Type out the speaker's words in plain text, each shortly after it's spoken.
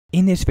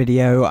In this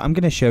video, I'm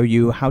going to show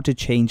you how to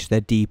change the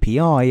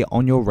DPI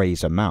on your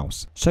Razer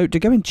mouse. So to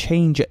go and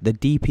change the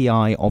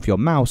DPI of your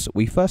mouse,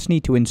 we first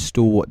need to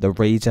install the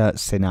Razer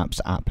Synapse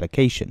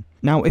application.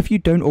 Now, if you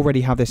don't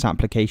already have this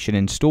application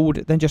installed,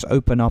 then just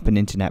open up an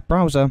internet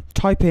browser,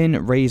 type in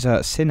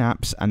Razer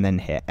Synapse and then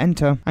hit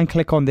enter and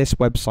click on this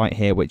website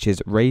here, which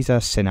is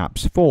Razer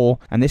Synapse 4.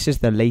 And this is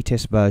the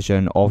latest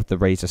version of the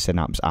Razer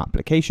Synapse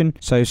application.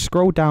 So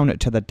scroll down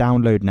to the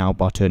download now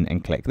button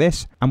and click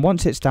this. And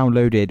once it's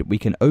downloaded, we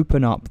can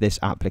open up this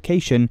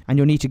application and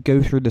you'll need to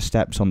go through the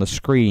steps on the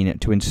screen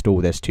to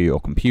install this to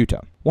your computer.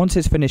 Once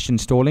it's finished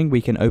installing, we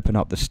can open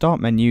up the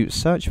start menu,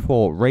 search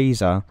for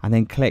Razer, and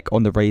then click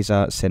on the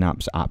Razer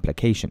Synapse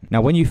application.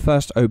 Now, when you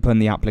first open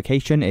the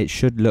application, it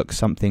should look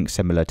something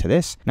similar to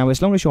this. Now,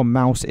 as long as your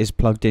mouse is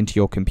plugged into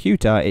your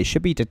computer, it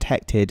should be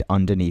detected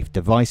underneath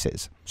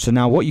devices. So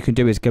now what you can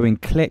do is go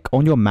and click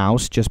on your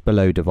mouse just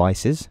below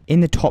devices. In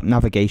the top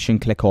navigation,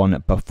 click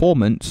on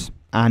performance.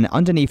 And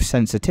underneath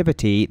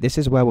sensitivity, this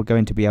is where we're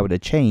going to be able to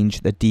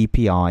change the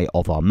DPI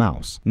of our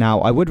mouse.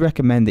 Now, I would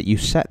recommend that you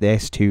set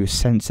this to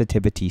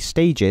sensitivity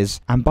stages,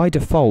 and by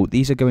default,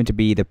 these are going to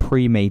be the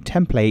pre-made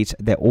templates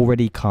that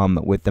already come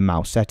with the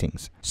mouse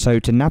settings. So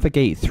to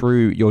navigate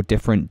through your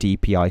different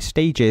DPI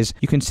stages,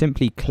 you can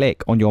simply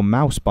click on your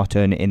mouse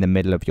button in the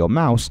middle of your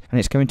mouse, and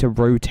it's going to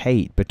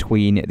rotate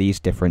between these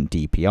different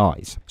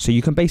DPIs. So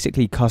you can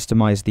basically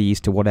customize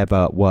these to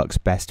whatever works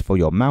best for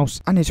your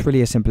mouse, and it's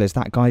really as simple as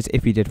that, guys.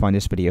 If you did find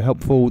this video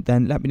helpful,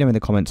 then let me know in the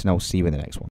comments and I'll see you in the next one.